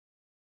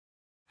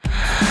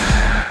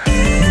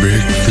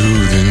Break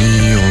through the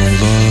neon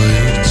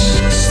lights,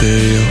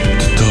 stay up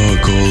to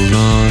talk all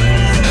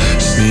night.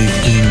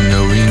 Sneak in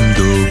the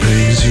window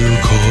panes, you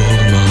call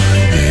my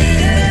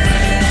name.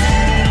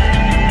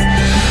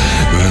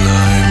 When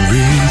I'm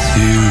with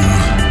you,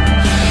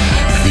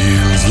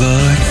 feels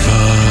like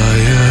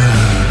fire.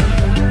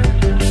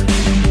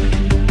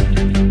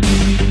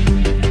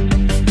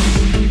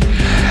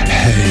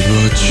 Hey,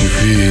 but you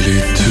feel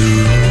it too.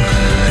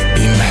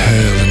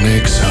 Inhale and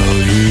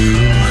exhale you.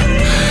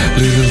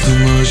 Little too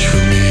much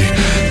for me,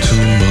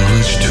 too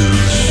much too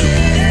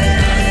soon.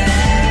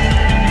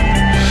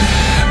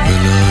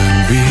 When I'm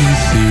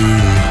with you,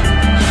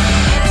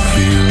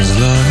 feels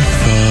like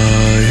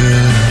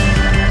fire.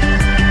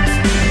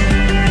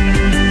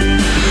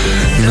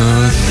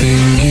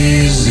 Nothing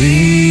is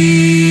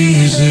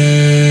easy,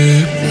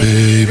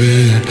 baby.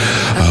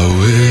 I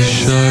wish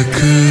I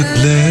could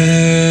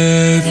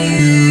let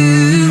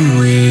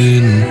you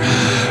in,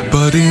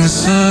 but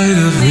inside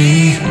of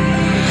me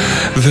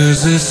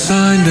there's a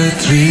sign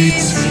that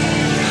reads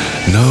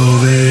no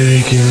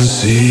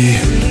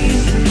vacancy.